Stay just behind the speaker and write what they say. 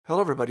Hello,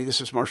 everybody. This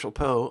is Marshall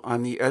Poe.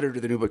 I'm the editor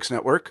of the New Books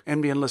Network.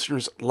 NBN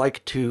listeners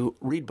like to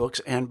read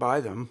books and buy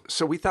them.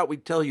 So we thought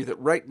we'd tell you that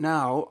right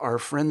now, our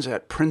friends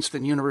at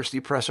Princeton University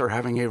Press are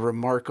having a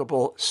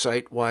remarkable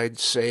site-wide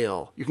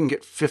sale. You can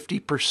get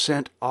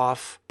 50%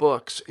 off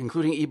books,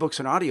 including ebooks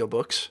and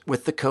audiobooks,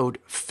 with the code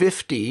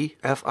 50,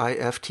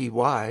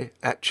 F-I-F-T-Y,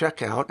 at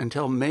checkout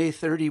until May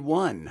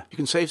 31. You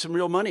can save some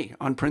real money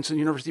on Princeton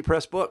University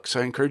Press books.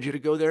 I encourage you to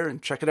go there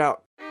and check it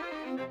out.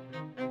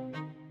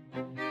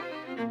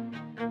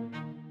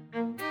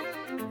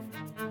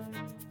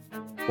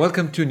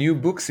 Welcome to New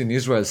Books in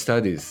Israel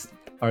Studies.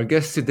 Our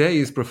guest today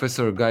is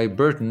Professor Guy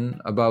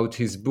Burton about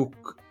his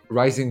book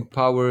Rising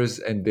Powers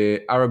and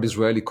the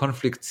Arab-Israeli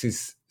Conflict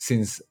since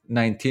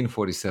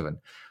 1947.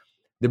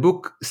 The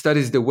book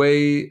studies the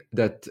way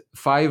that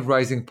five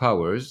rising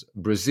powers,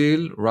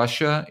 Brazil,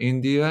 Russia,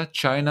 India,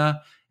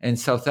 China, and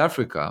South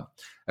Africa,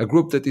 a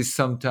group that is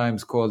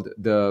sometimes called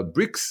the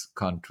BRICS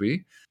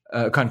countries,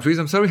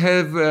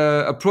 have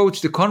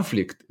approached the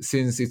conflict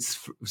since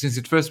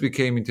it first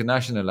became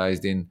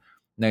internationalized in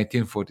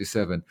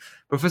 1947.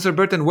 Professor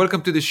Burton,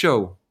 welcome to the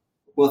show.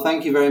 Well,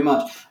 thank you very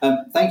much.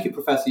 Thank you,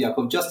 Professor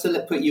Yaakov. Just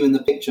to put you in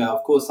the picture,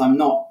 of course, I'm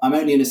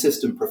only an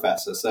assistant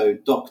professor, so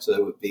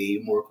doctor would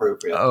be more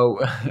appropriate. Oh,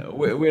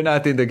 we're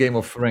not in the game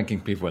of ranking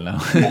people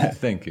now. Yeah.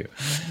 Thank you.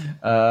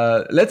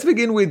 Let's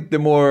begin with the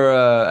more,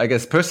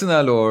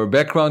 personal or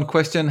background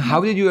question.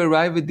 How did you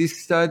arrive at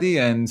this study,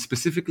 and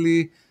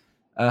specifically,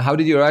 how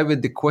did you arrive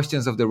at the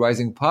questions of the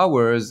rising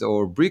powers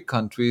or BRIC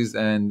countries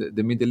and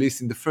the Middle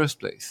East in the first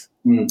place?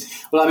 Well,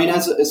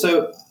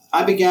 so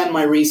I began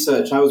my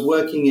research. I was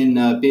working in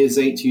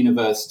Birzeit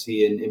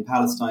University in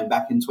Palestine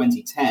back in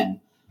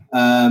 2010.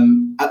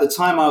 At the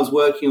time, I was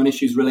working on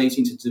issues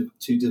relating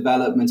to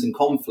development and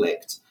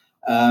conflict.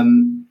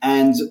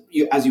 As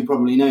you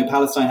probably know,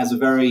 Palestine has a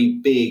very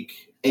big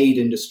aid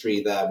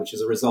industry there, which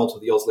is a result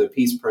of the Oslo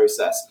peace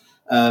process.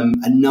 A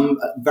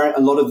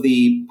lot of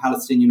the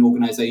Palestinian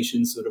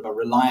organizations sort of are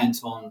reliant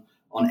on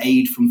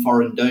aid from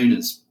foreign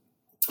donors.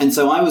 And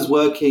so I was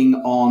working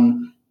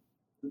on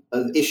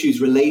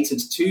issues related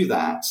to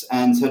that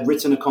and had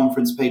written a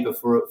conference paper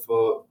for at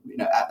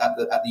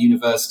the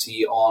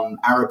university on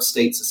Arab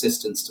states'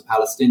 assistance to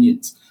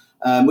Palestinians,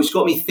 which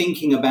got me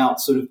thinking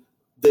about sort of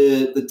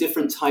the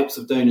different types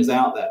of donors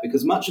out there,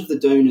 because much of the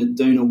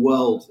donor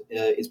world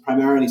is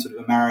primarily sort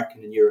of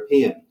American and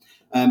European.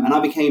 And I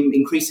became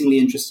increasingly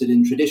interested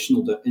in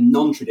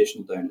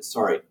non-traditional donors.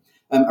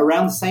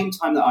 Around the same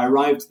time that I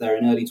arrived there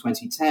in early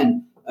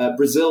 2010,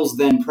 Brazil's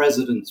then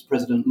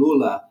President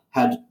Lula,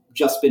 had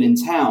just been in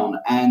town,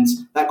 and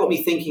that got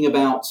me thinking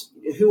about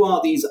who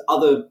are these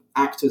other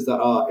actors that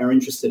are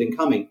interested in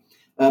coming.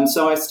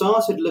 So I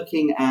started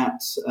looking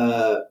at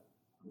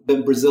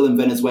Brazil and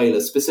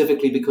Venezuela,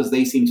 specifically because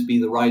they seem to be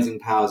the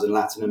rising powers in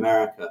Latin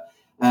America,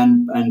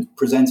 and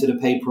presented a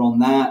paper on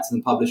that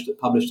and published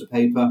a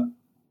paper.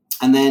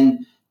 And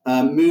then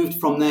moved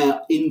from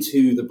there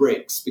into the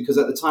BRICS, because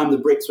at the time the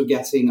BRICS were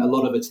getting a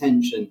lot of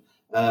attention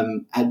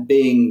at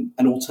being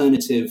an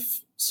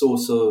alternative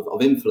source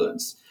of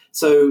influence.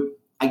 So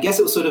I guess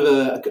it was sort of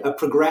a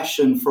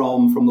progression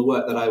from the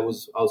work that I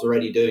was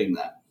already doing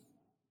there.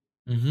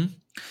 Mm-hmm.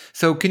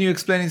 So can you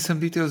explain in some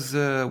details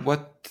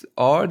what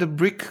are the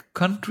BRIC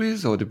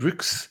countries or the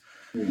BRICS?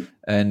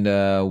 And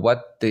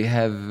what they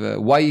have,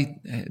 why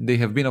they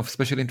have been of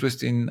special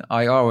interest in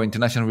IR or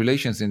international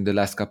relations in the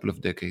last couple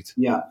of decades?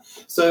 Yeah.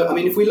 So,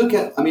 if we look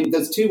at,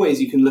 there's two ways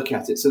you can look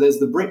at it. So there's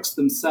the BRICS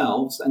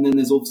themselves, and then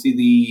there's obviously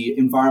the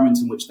environment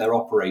in which they're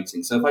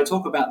operating. So if I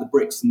talk about the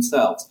BRICS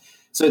themselves,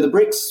 so the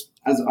BRICS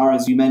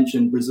as you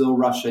mentioned, Brazil,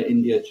 Russia,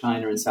 India,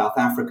 China, and South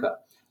Africa.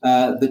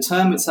 The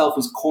term itself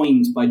was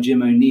coined by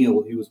Jim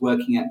O'Neill, who was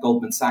working at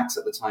Goldman Sachs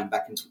at the time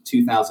back in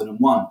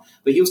 2001.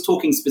 But he was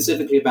talking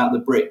specifically about the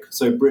BRIC,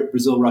 so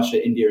Brazil,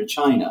 Russia, India, and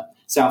China.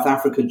 South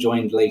Africa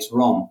joined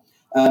later on.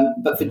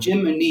 But for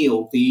Jim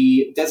O'Neill,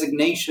 the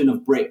designation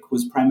of BRIC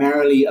was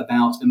primarily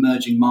about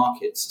emerging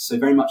markets, so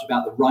very much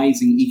about the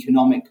rising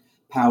economic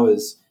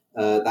powers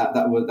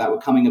that were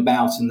coming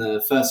about in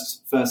the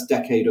first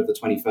decade of the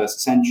 21st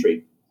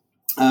century.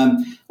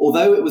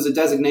 Although it was a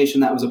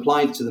designation that was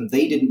applied to them,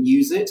 they didn't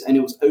use it, and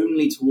it was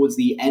only towards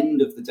the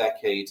end of the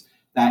decade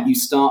that you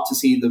start to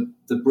see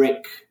the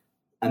BRIC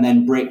and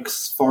then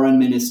BRICS foreign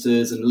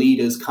ministers and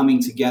leaders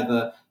coming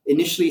together,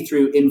 initially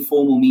through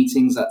informal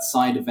meetings at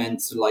side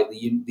events like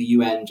the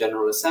UN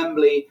General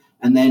Assembly,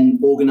 and then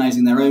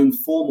organizing their own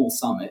formal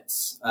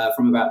summits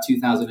from about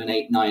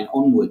 2008-9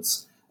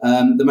 onwards.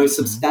 The most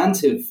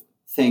substantive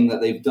thing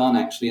that they've done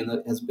actually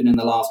has been in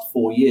the last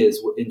 4 years.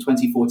 In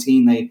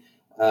 2014, they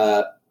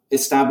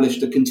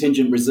established a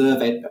contingent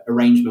reserve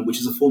arrangement, which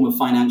is a form of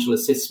financial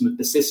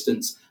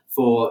assistance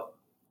for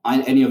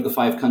any of the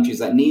 5 countries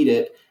that need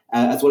it,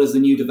 as well as the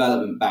New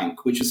Development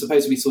Bank, which is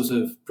supposed to be sort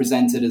of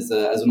presented as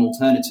an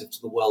alternative to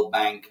the World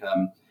Bank.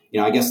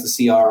 I guess the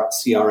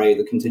CRA,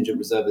 the contingent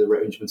reserve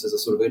arrangements, as a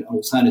sort of an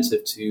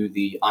alternative to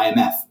the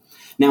IMF.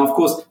 Now, of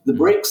course, the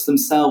BRICS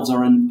themselves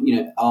are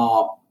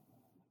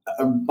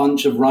a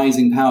bunch of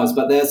rising powers,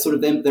 but they're sort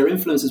of their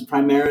influence is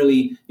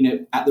primarily,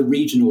 at the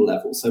regional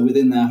level, so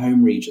within their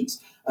home regions.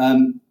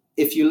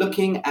 If you're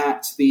looking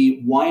at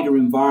the wider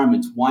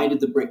environment, why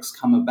did the BRICS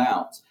come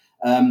about?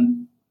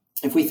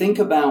 If we think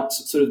about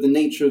sort of the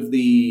nature of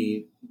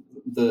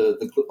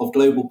of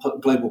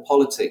global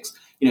politics,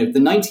 the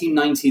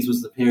 1990s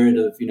was the period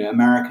of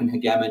American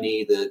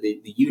hegemony,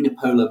 the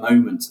unipolar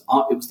moment.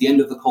 It was the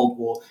end of the Cold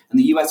War, and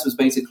the US was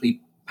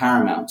basically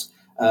paramount.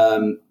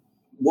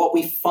 What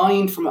we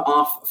find from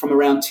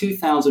around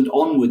 2000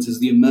 onwards is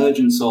the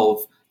emergence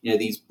of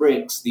these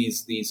BRICS,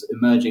 these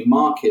emerging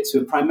markets,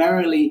 who are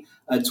primarily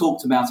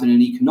talked about in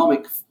an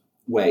economic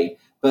way,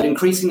 but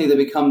increasingly they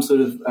become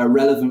sort of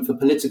relevant for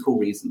political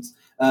reasons.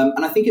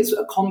 And I think it's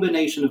a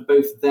combination of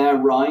both their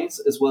rise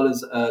as well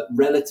as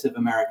relative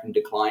American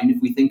decline.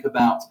 If we think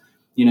about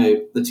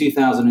the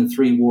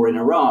 2003 war in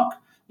Iraq,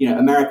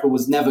 America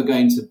was never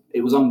going to,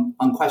 it was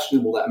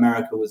unquestionable that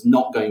America was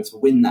not going to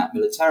win that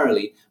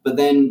militarily, but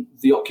then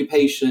the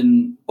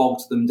occupation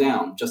bogged them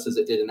down, just as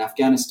it did in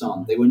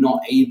Afghanistan. They were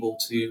not able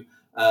to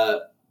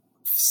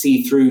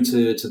see through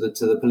to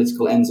the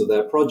political ends of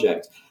their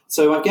project.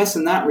 So I guess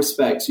in that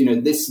respect,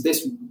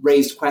 this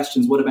raised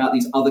questions. What about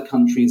these other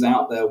countries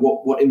out there?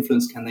 What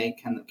influence can they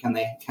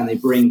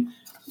bring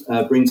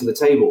to the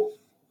table?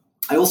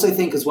 I also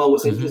think as well,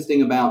 what's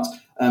interesting about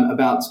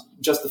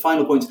just the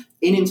final point,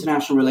 in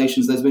international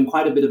relations, there's been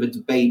quite a bit of a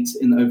debate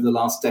over the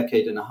last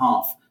decade and a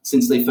half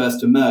since they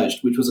first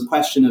emerged, which was a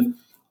question of,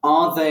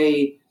 are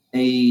they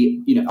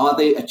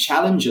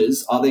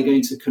challengers? Are they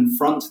going to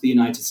confront the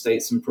United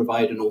States and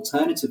provide an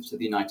alternative to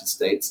the United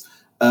States?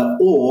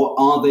 Or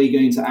are they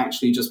going to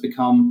actually just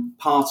become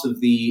part of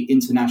the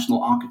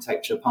international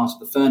architecture, part of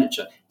the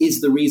furniture?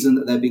 Is the reason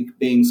that they're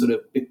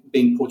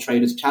being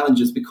portrayed as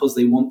challengers because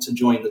they want to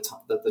join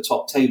the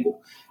top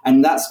table?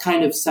 And that's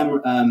kind of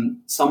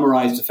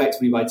summarized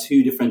effectively by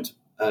two different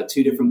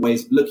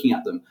ways of looking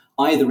at them: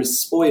 either as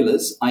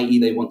spoilers, i.e.,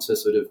 they want to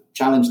sort of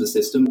challenge the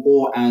system,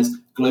 or as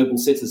global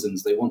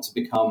citizens, they want to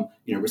become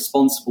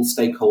responsible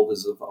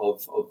stakeholders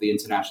of the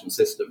international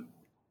system.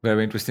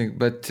 Very interesting.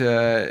 But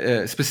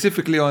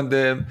specifically on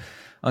the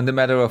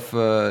matter of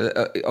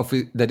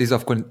that is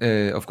of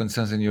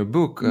concerns in your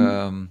book,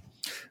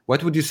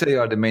 what would you say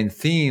are the main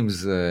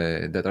themes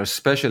that are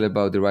special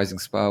about the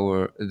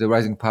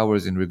rising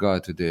powers in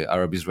regard to the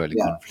Arab-Israeli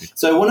conflict?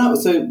 So what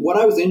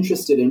I was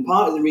interested in,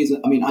 part of the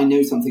reason, I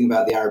know something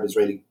about the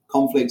Arab-Israeli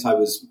conflict. I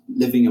was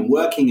living and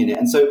working in it,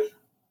 and so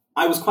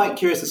I was quite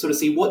curious to sort of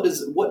see what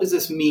does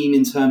this mean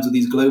in terms of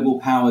these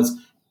global powers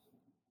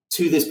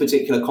to this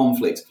particular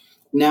conflict.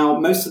 Now,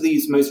 most of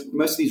these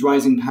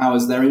rising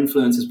powers, their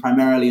influence is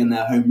primarily in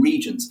their home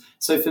regions.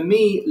 So for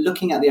me,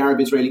 looking at the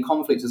Arab-Israeli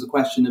conflict is a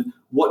question of,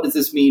 what does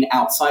this mean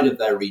outside of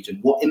their region?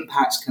 What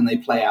impacts can they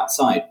play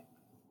outside?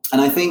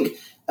 And I think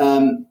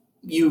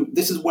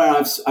this is where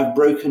I've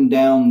broken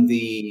down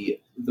the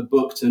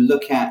book to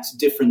look at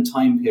different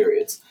time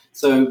periods.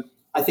 So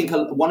I think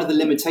one of the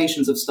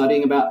limitations of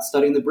studying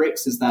the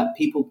BRICS is that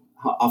people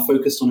are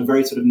focused on a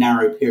very sort of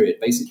narrow period,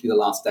 basically the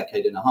last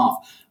decade and a half,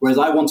 whereas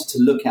I wanted to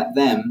look at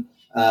them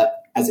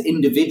as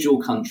individual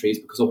countries,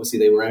 because obviously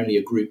they were only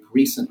a group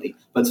recently,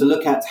 but to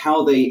look at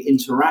how they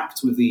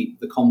interact with the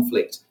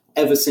conflict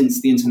ever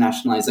since the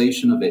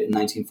internationalization of it in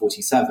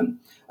 1947.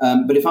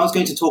 But if I was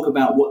going to talk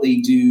about what they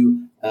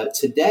do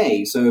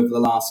today, so over the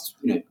last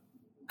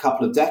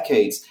couple of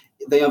decades,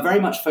 they are very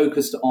much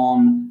focused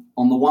on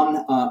the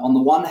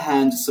one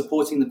hand,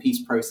 supporting the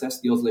peace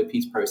process, the Oslo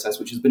peace process,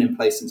 which has been in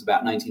place since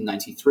about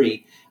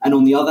 1993, and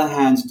on the other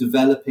hand,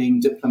 developing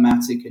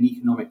diplomatic and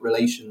economic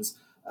relations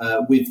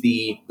with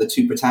the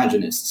two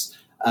protagonists.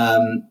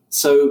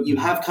 So you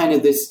have kind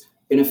of this,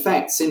 in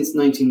effect, since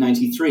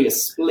 1993, a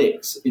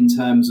split in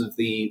terms of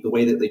the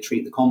way that they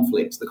treat the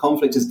conflict. The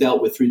conflict is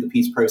dealt with through the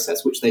peace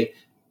process, which they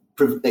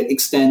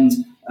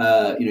extend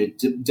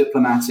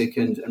diplomatic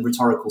and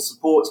rhetorical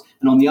support.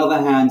 And on the other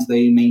hand,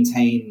 they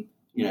maintain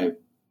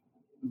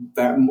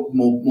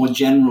more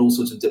general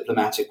sort of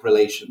diplomatic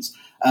relations.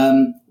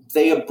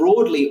 They are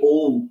broadly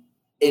all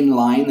in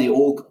line. They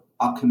all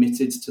are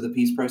committed to the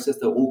peace process.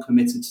 They're all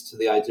committed to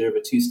the idea of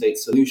a two-state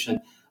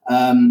solution.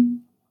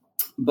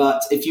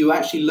 But if you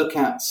actually look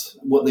at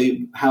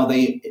how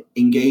they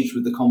engaged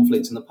with the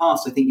conflict in the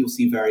past, I think you'll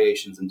see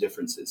variations and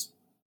differences.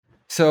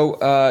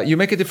 So you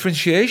make a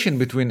differentiation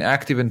between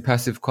active and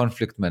passive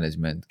conflict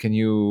management. Can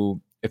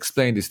you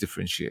explain this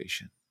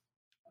differentiation?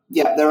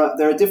 Yeah, there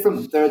are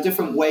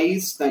different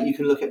ways that you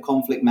can look at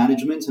conflict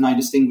management, and I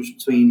distinguish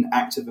between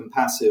active and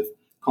passive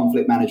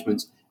conflict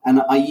management.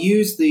 And I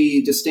use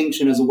the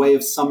distinction as a way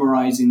of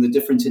summarizing the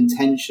different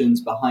intentions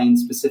behind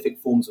specific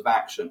forms of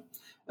action.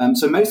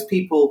 So most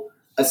people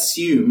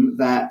assume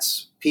that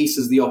peace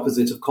is the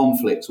opposite of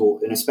conflict,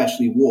 and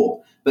especially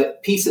war.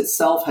 But peace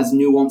itself has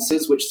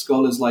nuances, which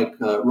scholars like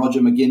Roger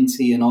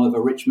McGinty and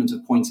Oliver Richmond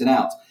have pointed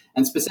out.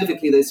 And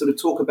specifically, they sort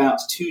of talk about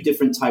two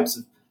different types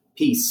of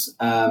peace,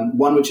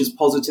 one which is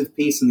positive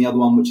peace and the other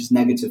one which is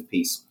negative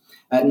peace.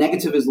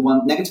 Negative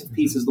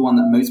peace is the one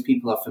that most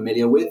people are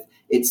familiar with.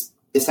 It's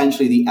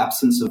essentially the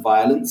absence of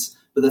violence.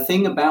 But the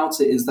thing about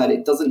it is that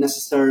it doesn't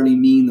necessarily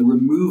mean the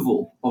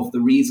removal of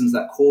the reasons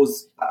that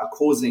are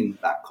causing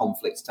that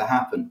conflict to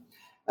happen.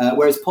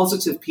 Whereas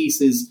positive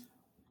peace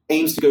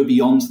aims to go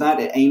beyond that.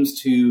 It aims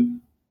to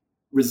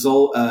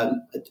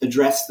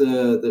address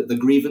the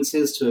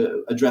grievances,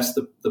 to address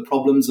the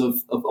problems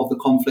of the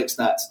conflicts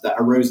that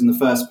arose in the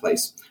first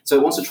place. So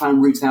it wants to try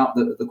and root out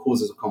the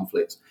causes of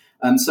conflict.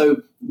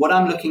 So what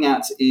I'm looking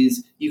at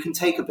is you can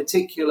take a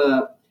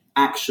particular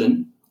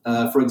action,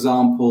 for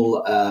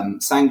example,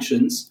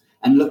 sanctions,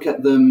 and look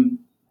at them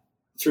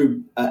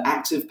through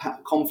active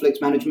conflict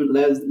management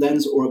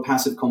lens or a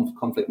passive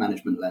conflict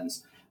management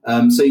lens.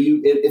 So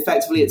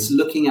effectively, it's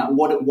looking at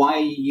why are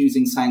you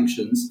using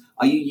sanctions?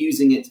 Are you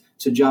using it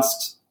to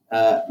just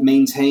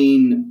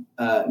maintain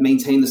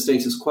the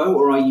status quo,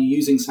 or are you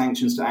using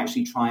sanctions to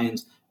actually try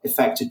and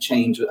effect a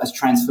change as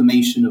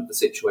transformation of the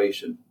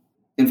situation?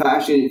 In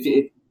fact,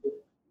 actually,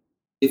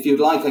 if you'd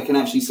like, I can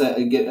actually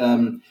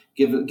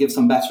give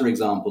some better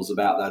examples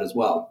about that as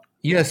well.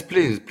 Yes,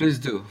 please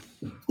do.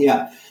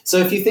 Yeah. So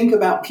if you think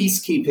about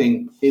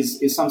peacekeeping,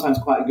 is sometimes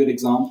quite a good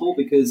example,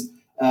 because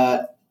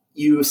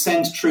you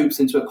send troops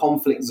into a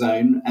conflict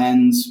zone,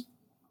 and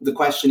the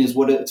question is,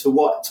 to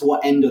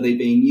what end are they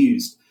being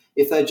used?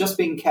 If they're just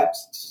being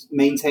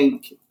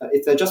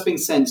if they're just being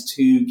sent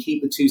to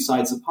keep the two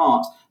sides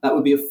apart, that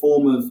would be a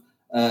form of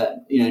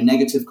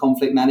negative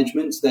conflict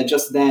management. They're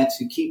just there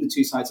to keep the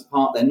two sides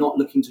apart. They're not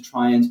looking to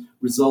try and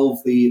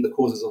resolve the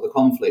causes of the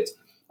conflict.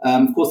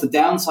 Of course, the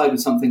downside of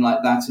something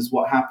like that is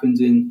what happened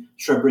in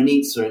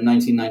Srebrenica in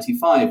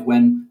 1995,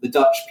 when the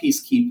Dutch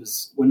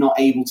peacekeepers were not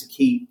able to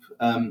keep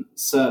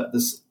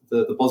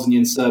the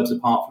Bosnian Serbs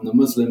apart from the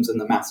Muslims, and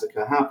the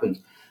massacre happened.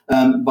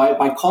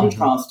 By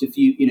contrast, if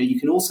you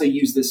can also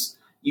use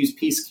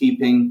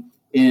peacekeeping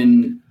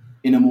in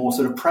a more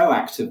sort of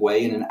proactive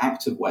way, in an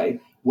active way,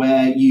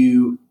 where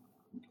you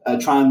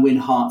try and win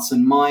hearts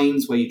and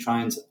minds, where you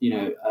try and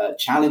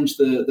challenge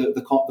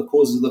the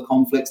causes of the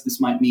conflicts.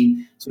 This might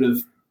mean sort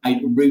of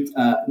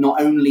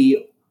not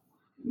only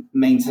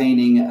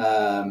maintaining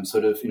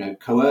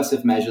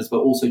coercive measures, but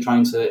also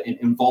trying to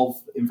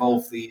involve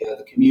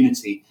the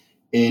community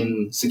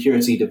in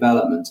security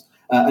development.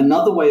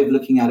 Another way of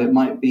looking at it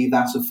might be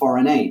that of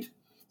foreign aid.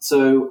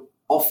 So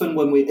often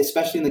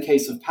especially in the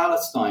case of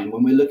Palestine,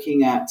 when we're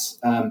looking at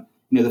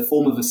the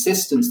form of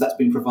assistance that's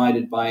been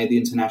provided by the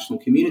international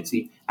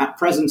community, at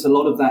present, a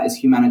lot of that is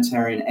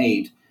humanitarian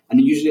aid.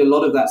 And usually a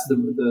lot of that's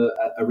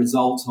a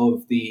result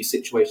of the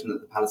situation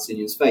that the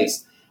Palestinians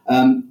face.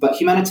 But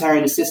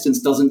humanitarian assistance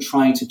doesn't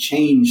try to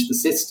change the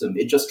system.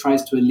 It just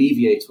tries to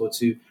alleviate or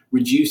to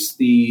reduce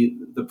the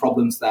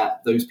problems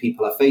that those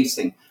people are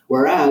facing.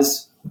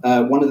 Whereas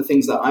one of the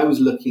things that I was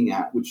looking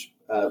at, which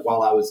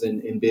while I was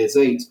in Beers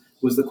 8,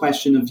 was the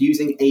question of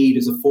using aid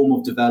as a form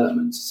of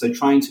development. So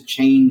trying to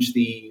change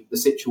the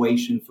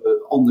situation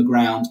on the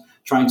ground,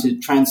 trying to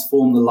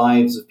transform the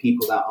lives of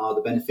people that are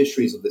the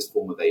beneficiaries of this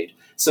form of aid.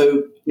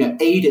 So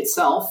aid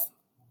itself,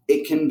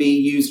 it can be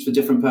used for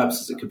different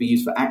purposes. It could be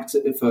used for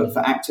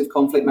active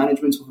conflict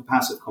management or for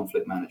passive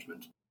conflict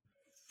management.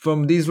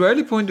 From the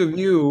Israeli point of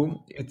view,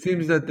 it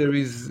seems that there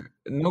is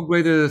no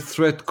greater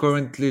threat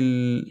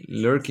currently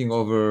lurking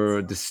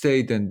over the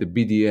state and the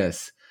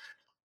BDS.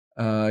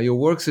 Your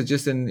work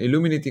suggests an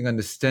illuminating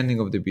understanding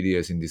of the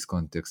BDS in this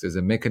context as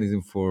a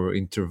mechanism for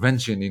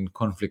intervention in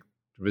conflict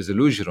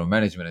resolution, or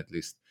management at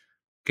least.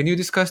 Can you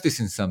discuss this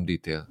in some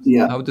detail?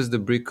 Yeah. How does the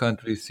BRIC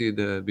country see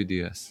the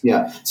BDS?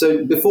 Yeah.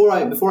 So before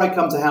I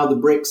come to how the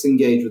BRICS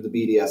engage with the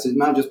BDS, it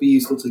might just be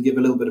useful to give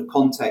a little bit of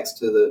context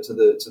to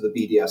the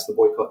BDS, the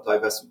boycott,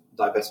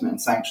 divestment,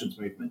 and sanctions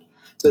movement.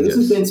 So this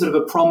has been sort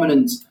of a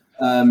prominent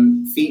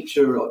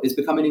feature. It's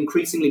become an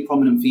increasingly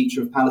prominent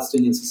feature of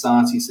Palestinian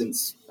society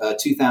since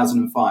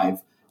 2005,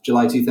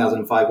 July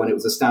 2005, when it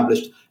was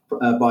established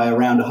by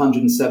around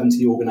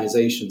 170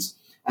 organizations.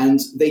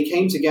 And they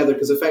came together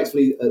because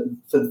effectively,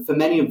 for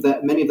many of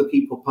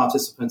the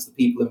participants, the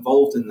people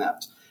involved in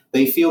that,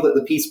 they feel that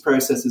the peace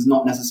process is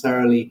not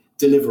necessarily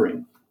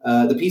delivering.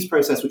 The peace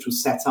process, which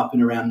was set up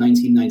in around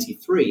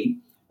 1993,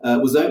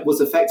 was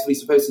effectively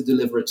supposed to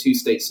deliver a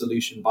two-state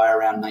solution by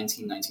around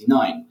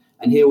 1999.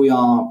 And here we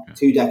are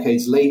 2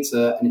 decades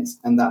later,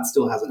 and that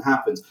still hasn't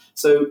happened.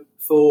 So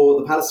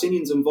for the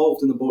Palestinians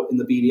involved in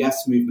the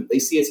BDS movement, they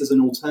see it as an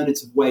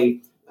alternative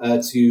way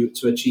to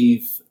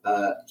achieve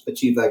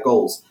their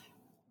goals.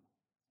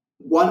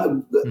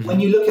 When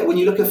you look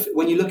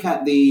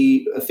at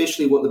the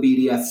officially what the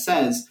BDS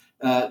says,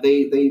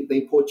 they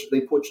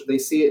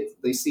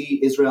see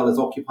Israel as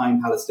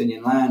occupying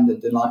Palestinian land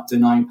and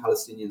denying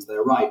Palestinians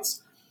their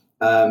rights.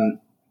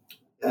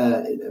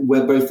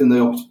 We're both in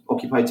the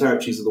occupied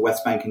territories of the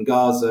West Bank and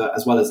Gaza,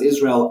 as well as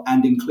Israel,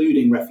 and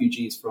including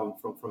refugees from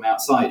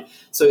outside.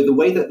 So the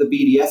way that the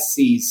BDS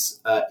sees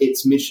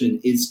its mission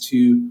is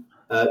to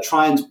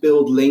try and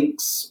build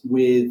links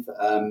with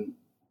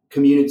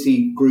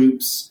community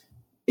groups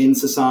in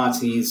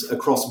societies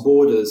across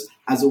borders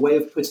as a way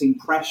of putting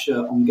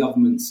pressure on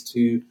governments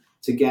to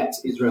to get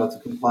Israel to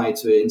comply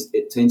to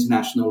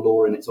international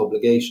law and its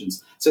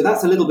obligations. So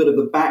that's a little bit of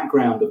the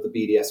background of the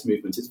BDS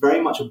movement. It's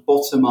very much a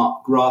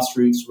bottom-up,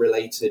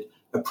 grassroots-related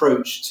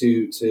approach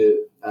to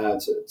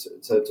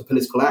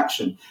political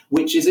action,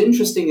 which is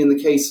interesting in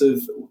the case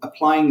of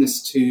applying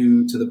this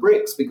to the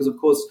BRICS, because of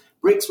course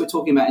BRICS, we're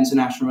talking about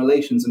international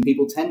relations, and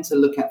people tend to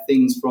look at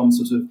things from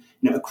sort of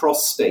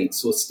across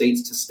states or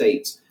state to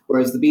state,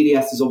 whereas the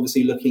BDS is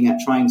obviously looking at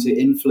trying to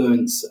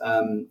influence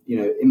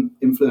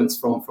influence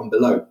from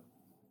below.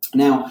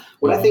 Now,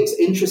 what I think is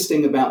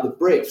interesting about the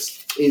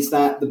BRICS is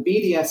that the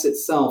BDS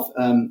itself,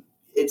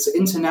 its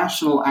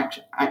international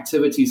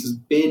activities has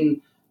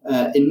been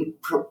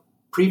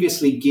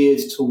previously geared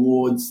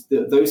towards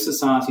those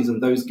societies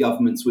and those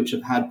governments which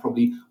have had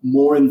probably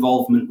more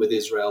involvement with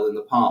Israel in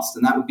the past.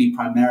 And that would be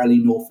primarily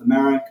North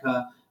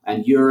America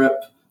and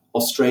Europe,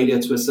 Australia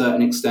to a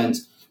certain extent.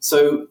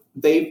 So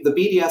the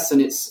BDS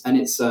and its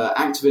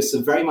activists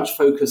are very much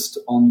focused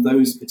on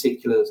those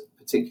particular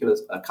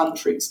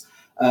countries.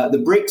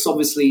 The BRICS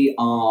obviously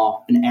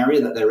are an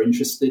area that they're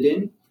interested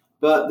in,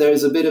 but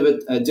there's a bit of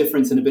a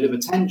difference and a bit of a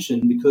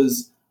tension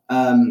because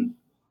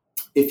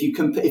if you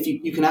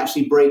can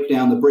actually break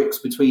down the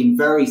BRICS between,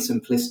 very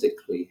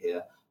simplistically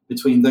here,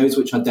 between those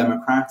which are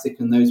democratic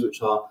and those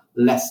which are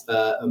less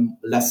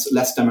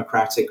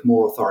democratic,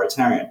 more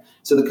authoritarian.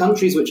 So the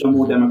countries which are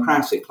more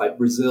democratic, like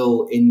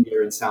Brazil,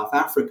 India, and South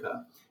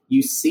Africa,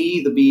 you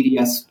see the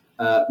BDS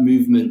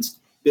movement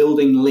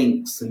building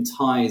links and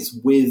ties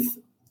with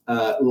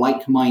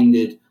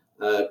like-minded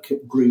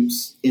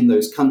groups in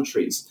those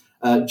countries.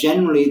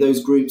 Generally,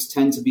 those groups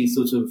tend to be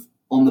sort of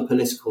on the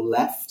political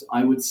left,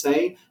 I would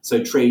say.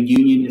 So trade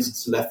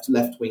unionists,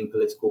 left-wing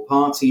political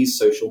parties,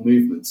 social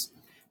movements.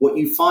 What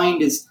you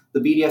find is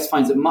the BDS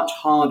finds it much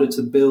harder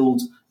to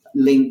build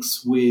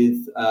links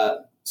with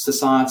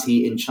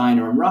society in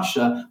China and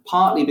Russia,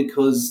 partly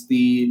because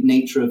the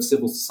nature of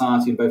civil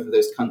society in both of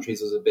those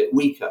countries is a bit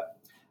weaker.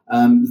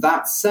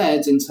 That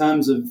said, in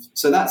terms of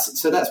so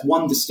that's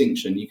one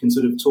distinction. You can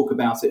sort of talk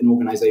about it in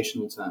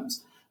organizational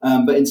terms.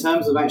 But in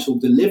terms of actual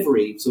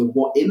delivery, so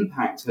what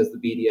impact has the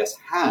BDS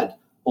had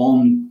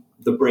on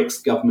the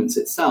BRICS governments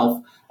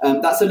itself,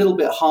 that's a little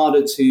bit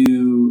harder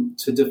to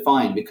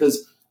define,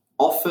 because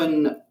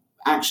often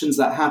actions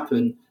that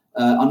happen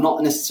are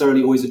not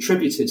necessarily always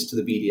attributed to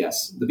the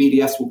BDS. The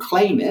BDS will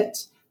claim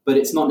it, but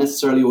it's not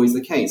necessarily always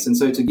the case. And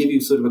so to give you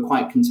sort of a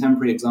quite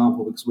contemporary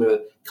example, because we're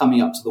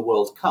coming up to the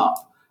World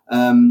Cup,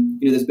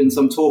 there's been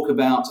some talk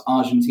about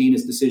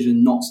Argentina's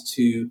decision not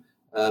to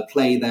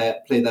play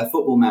their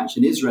football match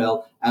in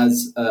Israel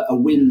as a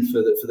win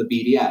for the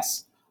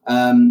BDS.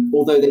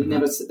 Although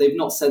they've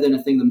not said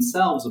anything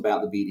themselves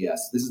about the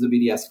BDS. This is the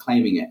BDS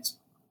claiming it.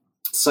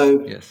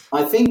 So yes.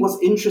 I think what's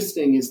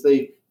interesting is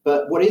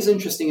what is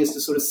interesting is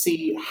to sort of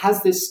see,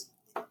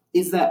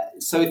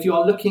 so if you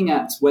are looking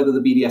at whether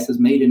the BDS has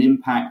made an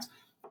impact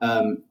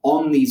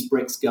on these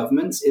BRICS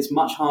governments, it's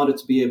much harder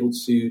to be able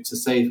to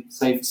say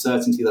for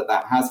certainty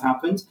that has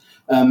happened.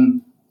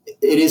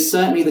 It is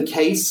certainly the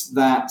case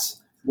that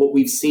what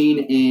we've seen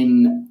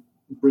in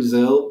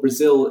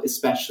Brazil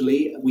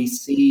especially, we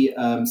see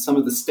some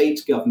of the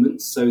state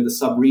governments, so the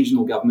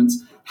sub-regional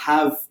governments,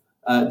 have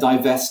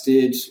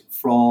divested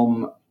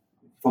from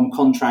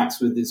contracts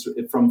with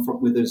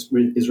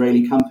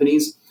Israeli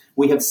companies.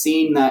 We have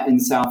seen that in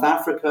South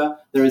Africa,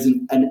 there is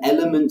an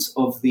element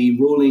of the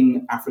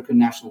ruling African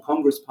National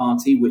Congress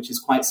Party which is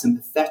quite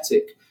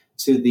sympathetic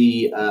to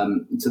the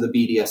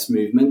BDS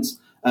movement.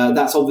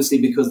 That's obviously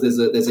because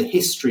there's a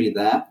history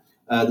there.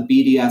 The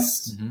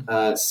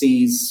BDS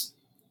sees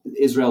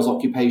Israel's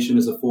occupation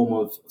as a form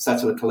of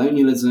settler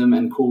colonialism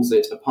and calls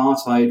it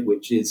apartheid,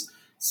 which is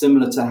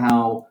similar to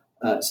how.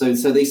 So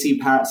they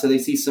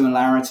see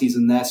similarities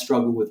in their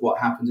struggle with what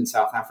happened in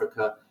South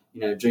Africa,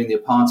 during the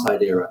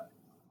apartheid era.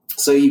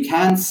 So you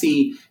can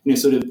see,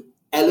 sort of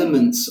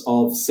elements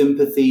of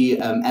sympathy,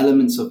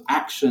 elements of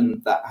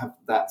action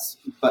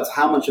but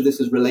how much of this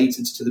is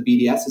related to the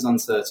BDS is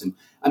uncertain.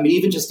 I mean,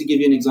 even just to give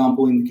you an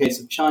example, in the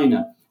case of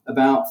China,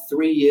 about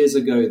 3 years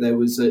ago, there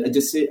was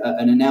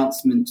an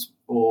announcement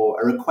or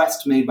a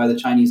request made by the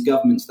Chinese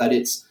government that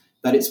its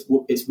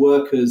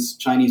workers,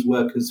 Chinese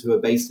workers who are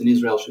based in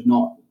Israel, should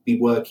not be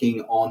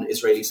working on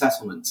Israeli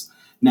settlements.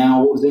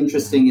 Now, what was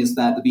interesting is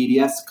that the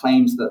BDS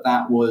claims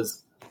that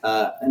was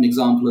an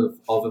example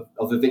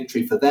of a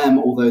victory for them,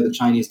 although the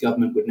Chinese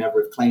government would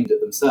never have claimed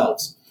it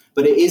themselves.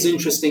 But it is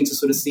interesting to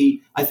sort of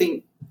see, I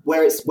think,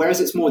 whereas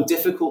it's more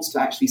difficult to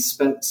actually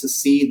to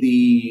see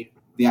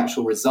the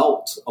actual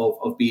result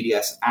of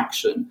BDS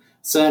action,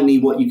 certainly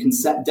what you can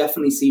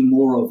definitely see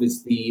more of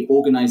is the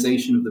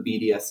organization of the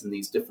BDS in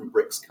these different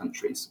BRICS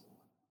countries.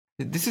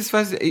 This is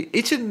fascinating.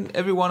 Each and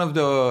every one of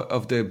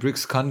the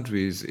BRICS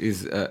countries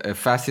is a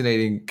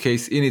fascinating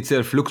case in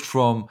itself, looked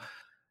from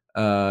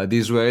the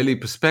Israeli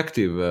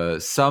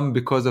perspective. Some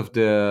because of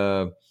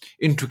the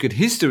intricate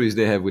histories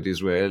they have with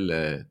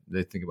Israel.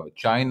 They think about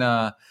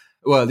China,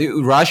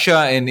 Russia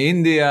and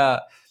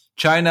India.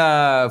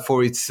 China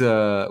for its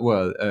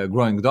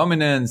growing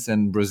dominance,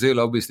 and Brazil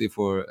obviously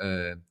for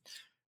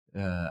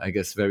I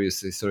guess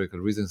various historical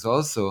reasons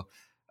also.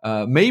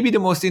 Maybe the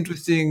most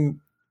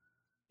interesting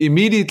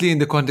immediately in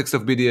the context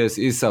of BDS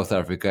is South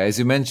Africa. As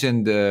you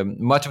mentioned,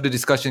 much of the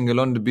discussion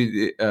on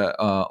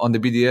the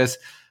BDS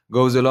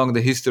goes along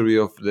the history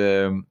of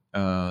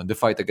the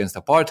fight against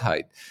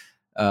apartheid.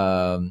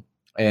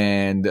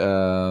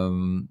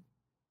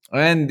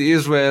 And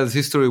Israel's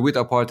history with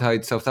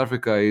apartheid. South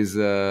Africa is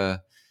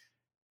a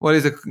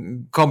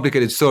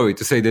complicated story,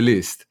 to say the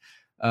least.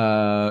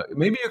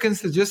 Maybe you can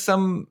suggest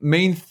some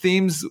main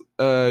themes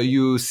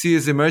you see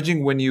as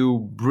emerging when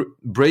you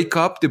break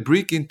up the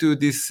BRIC into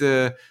these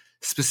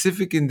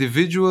specific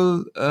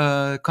individual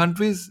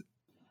countries.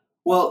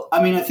 Well,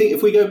 I mean, I think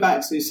if we go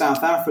back to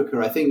South Africa,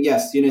 I think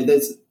yes,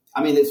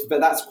 but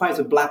that's quite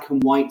a black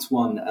and white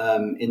one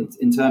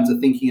in terms of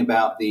thinking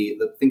about the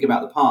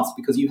past,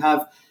 because you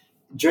have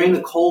during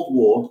the Cold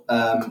War,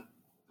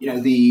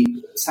 the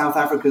South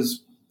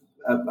Africa's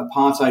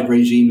apartheid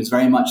regime is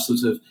very much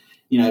sort of,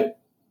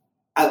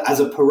 as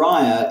a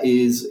pariah,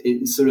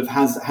 it sort of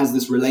has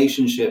this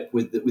relationship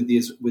with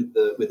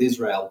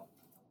Israel,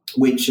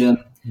 which you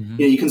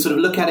can sort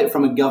of look at it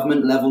from a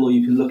government level, or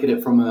you can look at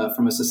it from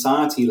a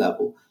society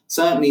level.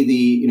 Certainly,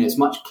 it's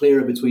much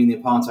clearer between the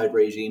apartheid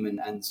regime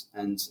and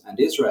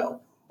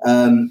Israel.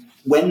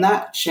 When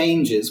that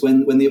changes,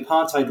 when the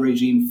apartheid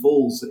regime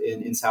falls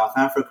in South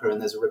Africa,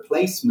 and there's a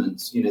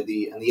replacement, and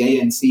the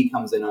ANC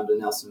comes in under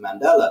Nelson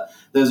Mandela,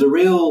 there's a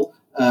real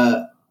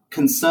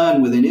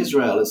concern within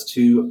Israel as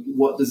to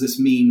what does this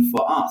mean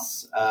for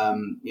us?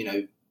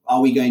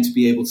 Are we going to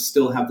be able to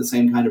still have the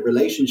same kind of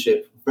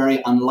relationship?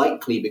 Very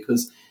unlikely,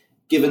 because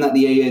given that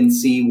the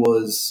ANC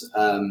was,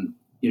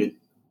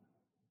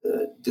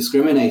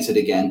 discriminated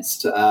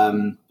against,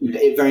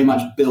 it very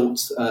much built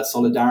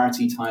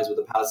solidarity ties with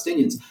the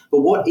Palestinians.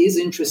 But what is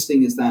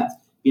interesting is that,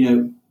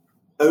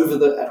 over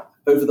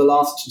the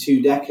last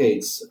 2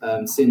 decades,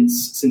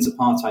 since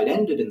apartheid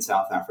ended in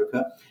South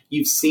Africa,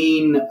 you've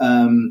seen,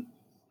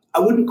 I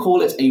wouldn't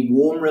call it a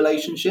warm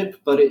relationship,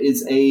 but it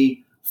is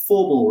a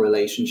formal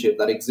relationship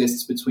that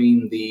exists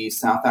between the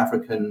South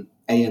African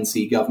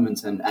ANC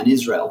government and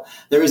Israel.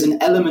 There is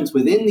an element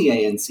within the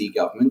ANC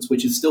government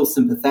which is still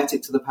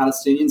sympathetic to the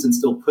Palestinians and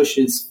still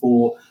pushes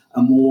for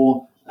a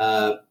more,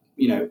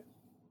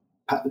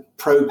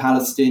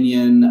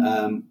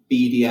 pro-Palestinian,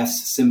 BDS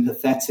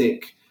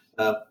sympathetic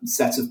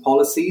set of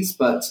policies.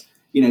 But,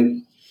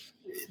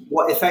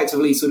 what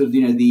effectively sort of,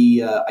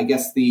 the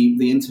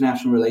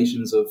international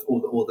relations of,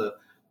 or the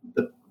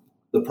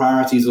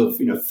priorities of,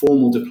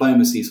 formal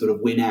diplomacy sort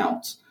of win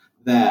out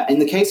there. In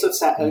the case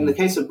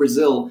of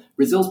Brazil,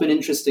 Brazil's been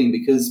interesting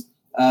because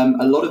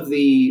a lot of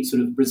the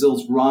sort of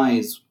Brazil's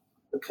rise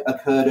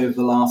occurred over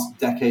the last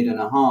decade and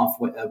a half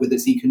with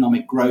its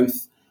economic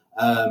growth,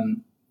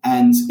 and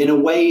in a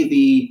way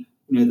the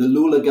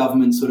Lula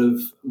government sort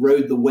of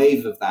rode the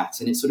wave of that,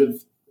 and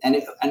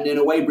and in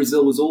a way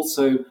Brazil was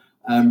also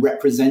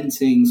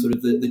representing sort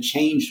of the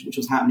change which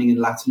was happening in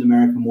Latin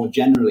America more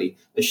generally,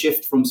 a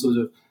shift from sort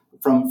of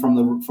from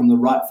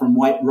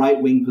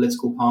right-wing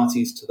political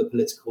parties to the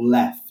political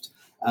left,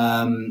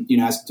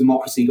 as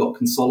democracy got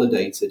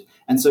consolidated.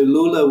 And so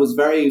Lula was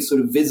very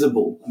sort of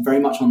visible and very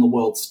much on the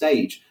world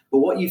stage. But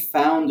what you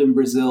found in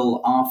Brazil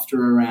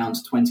after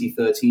around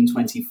 2013,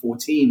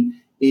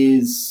 2014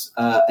 is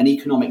an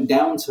economic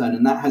downturn,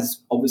 and that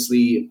has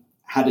obviously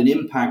had an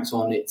impact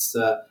on its,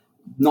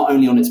 not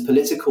only on its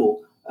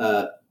political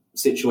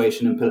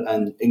situation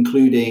and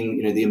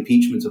including the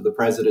impeachment of the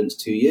president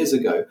 2 years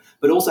ago,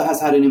 but also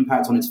has had an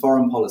impact on its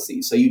foreign policy.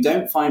 So you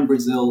don't find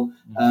Brazil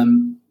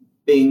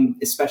being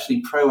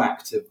especially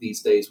proactive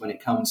these days when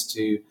it comes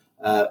to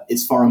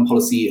its foreign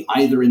policy,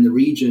 either in the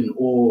region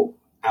or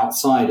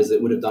outside, as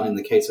it would have done in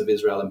the case of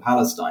Israel and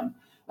Palestine.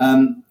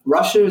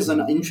 Russia is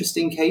an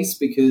interesting case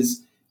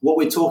because what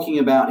we're talking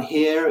about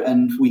here,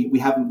 and we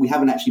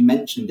haven't actually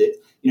mentioned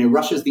it,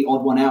 Russia is the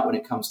odd one out when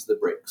it comes to the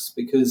BRICS,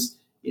 because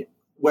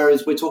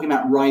whereas we're talking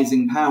about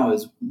rising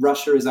powers,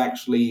 Russia is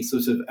actually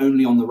sort of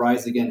only on the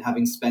rise again,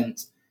 having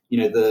spent,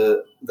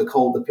 the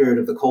period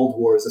of the Cold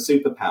War as a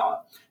superpower.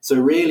 So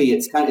really,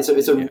 it's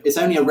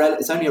only a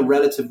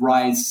relative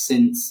rise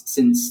since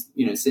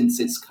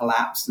its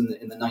collapse in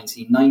the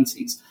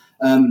 1990s.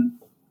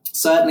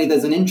 Certainly,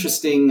 there's an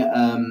interesting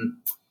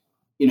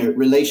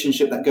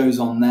relationship that goes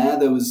on there.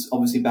 There was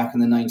obviously back in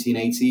the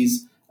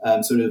 1980s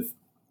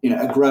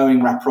a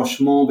growing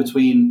rapprochement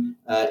between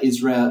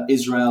Israel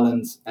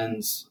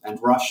and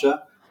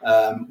Russia,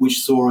 which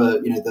saw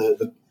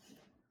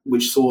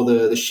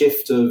the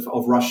shift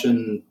of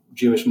Russian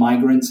Jewish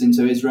migrants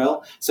into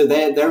Israel. So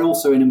they're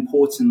also an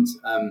important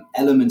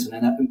element and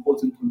an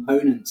important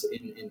component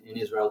in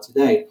Israel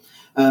today.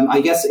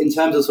 I guess in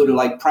terms of sort of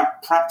like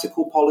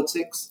practical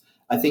politics,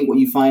 I think what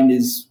you find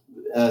is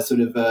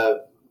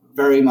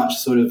very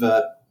much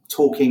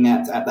talking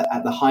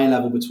at the high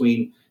level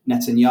between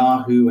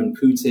Netanyahu and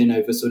Putin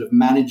over sort of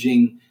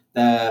managing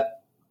their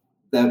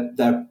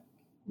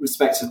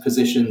respective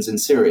positions in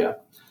Syria.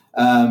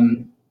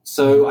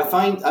 So I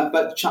find,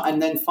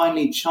 and then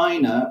finally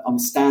China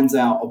stands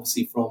out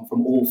obviously from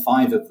all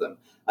five of them.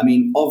 I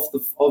mean, of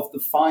the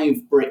 5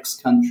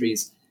 BRICS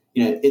countries,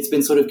 it's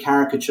been sort of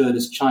caricatured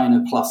as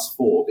China plus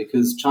 4,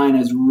 because China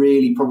is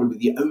really probably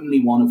the only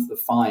one of the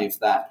 5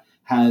 that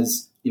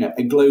has,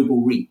 a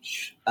global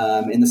reach,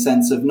 in the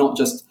sense of not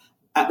just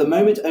at the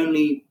moment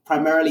only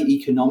primarily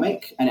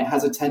economic, and it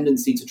has a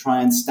tendency to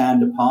try and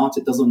stand apart.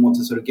 It doesn't want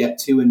to sort of get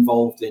too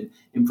involved in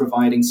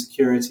providing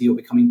security or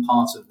becoming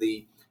part of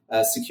the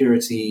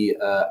security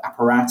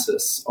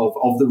apparatus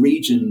of the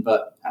region,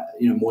 but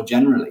more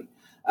generally.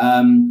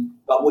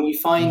 But what you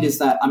find is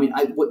that,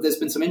 there's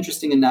been some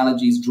interesting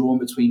analogies drawn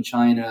between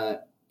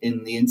China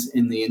in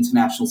the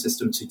international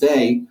system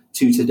today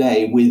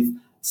with,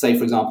 say,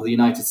 for example, the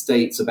United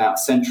States about a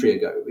century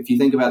ago. If you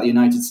think about the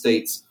United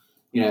States,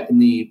 in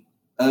the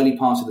early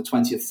part of the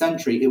 20th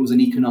century, it was an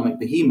economic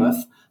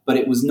behemoth, but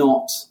it was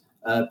not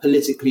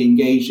politically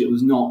engaged. It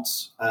was not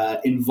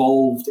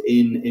involved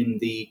in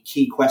the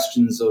key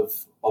questions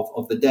of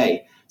the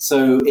day.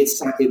 So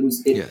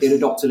it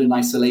adopted an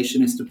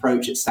isolationist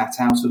approach. It sat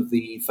out of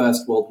the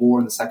First World War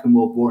and the Second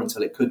World War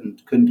until it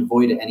couldn't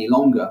avoid it any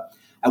longer.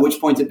 At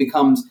which point it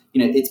becomes,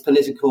 its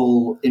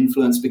political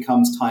influence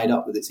becomes tied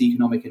up with its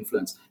economic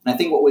influence. And I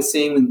think what we're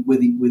seeing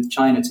with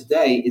China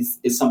today is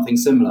something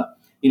similar.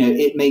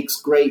 It makes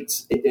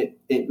great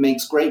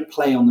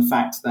play on the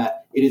fact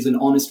that it is an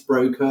honest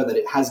broker, that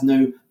it has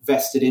no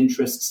vested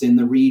interests in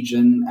the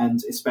region,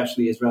 and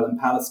especially Israel and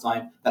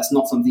Palestine. That's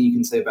not something you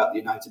can say about the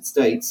United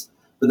States.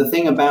 But the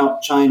thing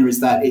about China is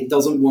that it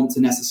doesn't want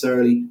to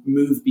necessarily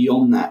move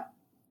beyond that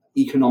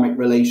economic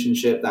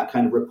relationship, that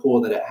kind of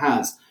rapport that it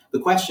has. The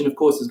question, of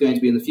course, is going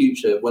to be in the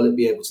future, will it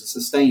be able to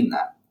sustain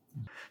that?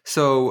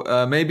 So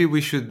maybe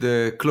we should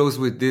close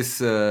with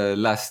this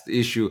last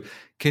issue.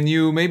 Can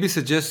you maybe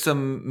suggest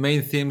some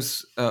main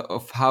themes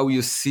of how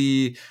you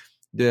see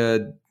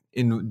the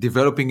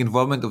developing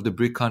involvement of the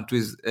BRIC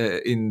countries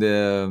in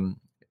the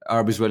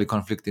Arab-Israeli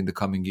conflict in the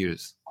coming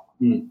years?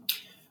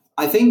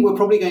 I think we're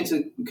probably going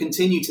to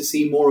continue to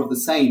see more of the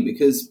same,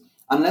 because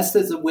unless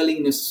there's a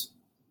willingness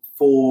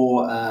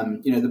for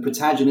the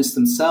protagonists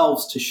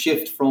themselves to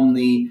shift from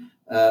the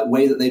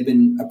way that they've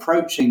been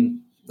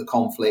approaching the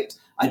conflict,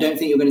 I don't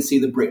think you're going to see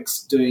the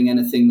BRICS doing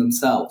anything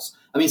themselves.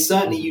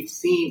 Certainly you've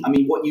seen,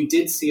 what you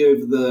did see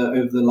over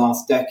the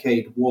last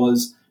decade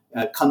was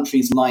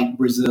countries like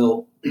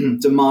Brazil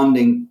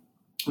demanding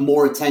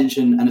more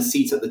attention and a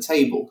seat at the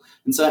table.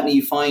 And certainly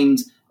you find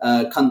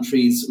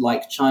countries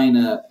like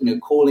China,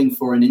 calling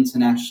for an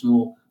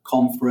international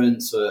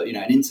conference or, an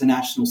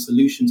international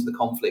solution to the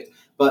conflict.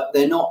 But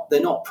they're not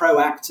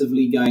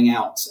proactively going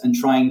out and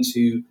trying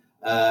to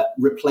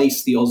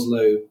replace the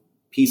Oslo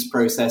peace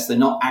process. They're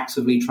not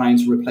actively trying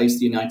to replace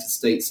the United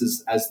States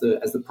as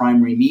the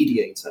primary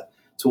mediator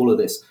to all of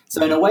this.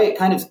 So in a way, it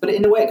kind of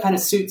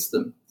suits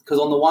them, because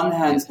on the one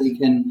hand,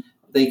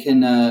 they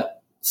can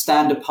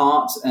stand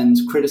apart and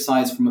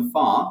criticize from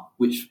afar,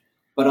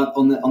 but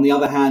on the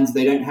other hand,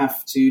 they don't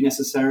have to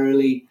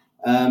necessarily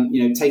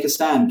take a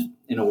stand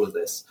in all of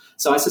this.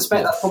 So I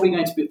suspect that's probably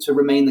going to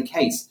remain the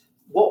case.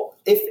 What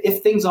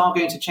if things are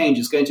going to change?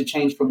 It's going to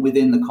change from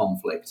within the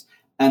conflict,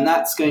 and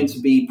that's going to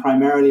be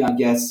primarily, I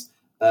guess.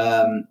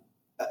 That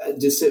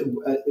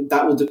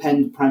will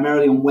depend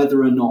primarily on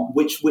whether or not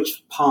which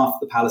path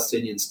the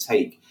Palestinians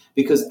take,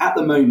 because at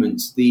the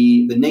moment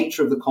the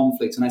nature of the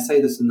conflict, and I say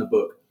this in the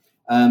book,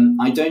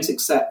 I don't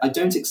accept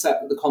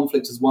that the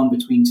conflict is one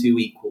between two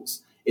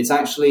equals. It's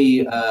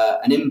actually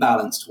an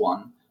imbalanced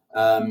one.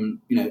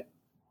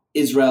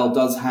 Israel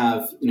does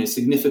have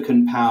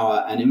significant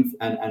power and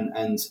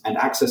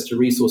access to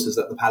resources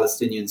that the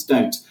Palestinians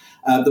don't.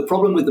 The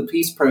problem with the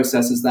peace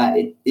process is that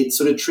it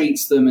sort of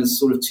treats them as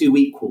sort of two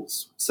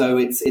equals. So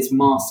it's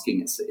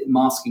masking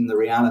the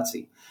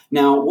reality.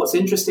 Now, what's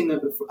interesting,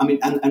 for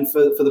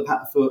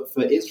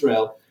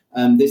Israel,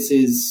 this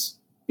is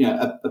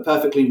a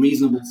perfectly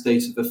reasonable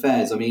state of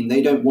affairs.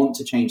 They don't want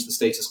to change the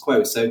status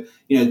quo, so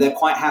they're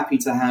quite happy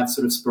to have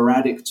sort of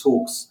sporadic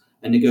talks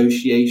and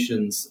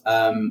negotiations,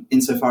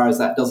 insofar as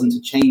that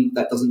doesn't change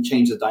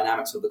the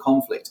dynamics of the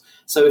conflict.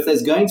 So if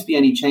there's going to be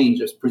any change,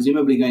 it's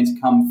presumably going to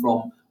come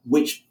from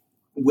which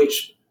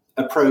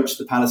approach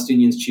the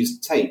Palestinians choose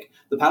to take.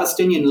 The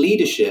Palestinian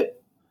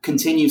leadership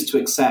continues to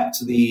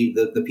accept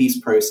the peace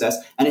process,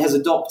 and it has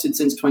adopted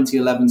since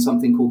 2011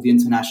 something called the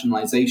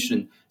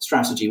internationalization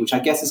strategy, which I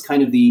guess is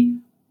kind of the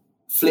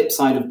flip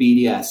side of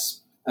BDS.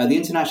 The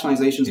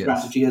internationalization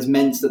strategy has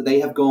meant that they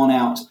have gone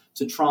out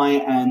to try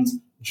and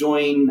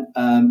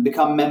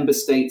become member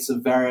states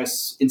of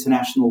various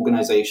international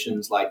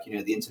organizations like,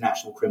 the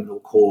International Criminal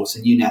Court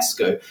and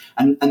UNESCO.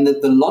 And the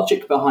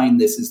logic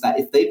behind this is that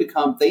if they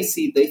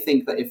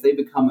think that if they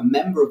become a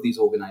member of these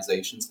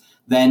organizations,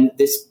 then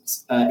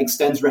this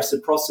extends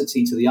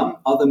reciprocity to the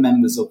other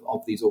members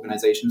of these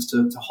organizations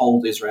to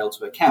hold Israel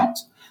to account.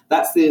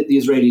 That's the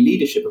Israeli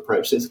leadership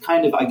approach. It's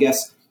kind of, I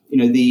guess,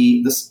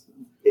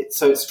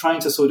 so it's trying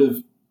to sort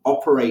of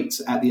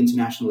operate at the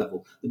international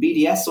level. The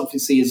BDS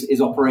obviously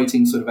is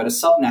operating sort of at a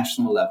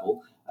subnational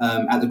level,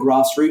 at the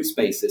grassroots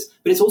basis,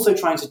 but it's also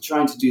trying to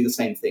do the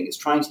same thing. It's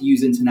trying to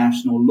use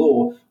international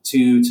law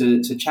to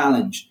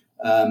challenge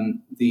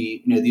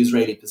the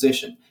Israeli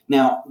position.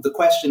 Now, the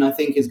question I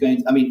think is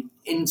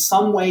in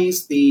some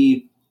ways,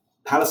 the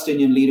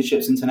Palestinian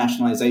leadership's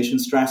internationalization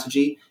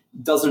strategy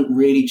doesn't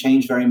really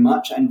change very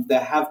much, and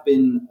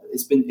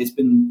it's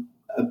been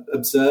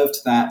observed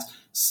that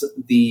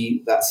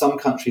some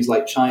countries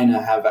like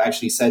China have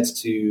actually said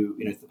to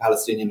the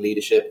Palestinian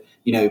leadership,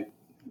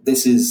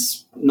 this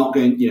is not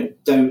going,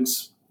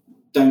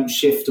 don't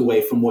shift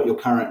away from what you're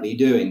currently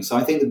doing. So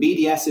I think the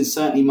BDS is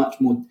certainly much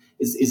more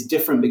is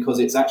different because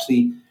it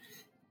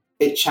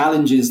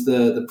challenges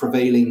the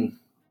prevailing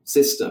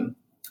system.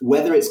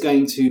 Whether it's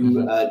going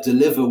to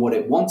deliver what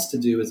it wants to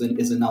do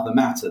is another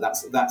matter.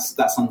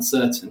 That's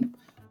uncertain.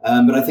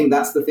 But I think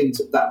that's the thing.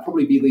 That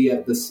probably be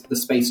the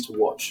space to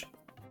watch.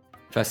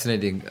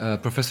 Fascinating.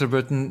 Professor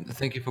Burton,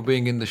 thank you for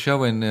being in the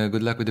show, and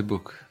good luck with the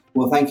book.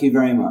 Well, thank you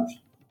very much.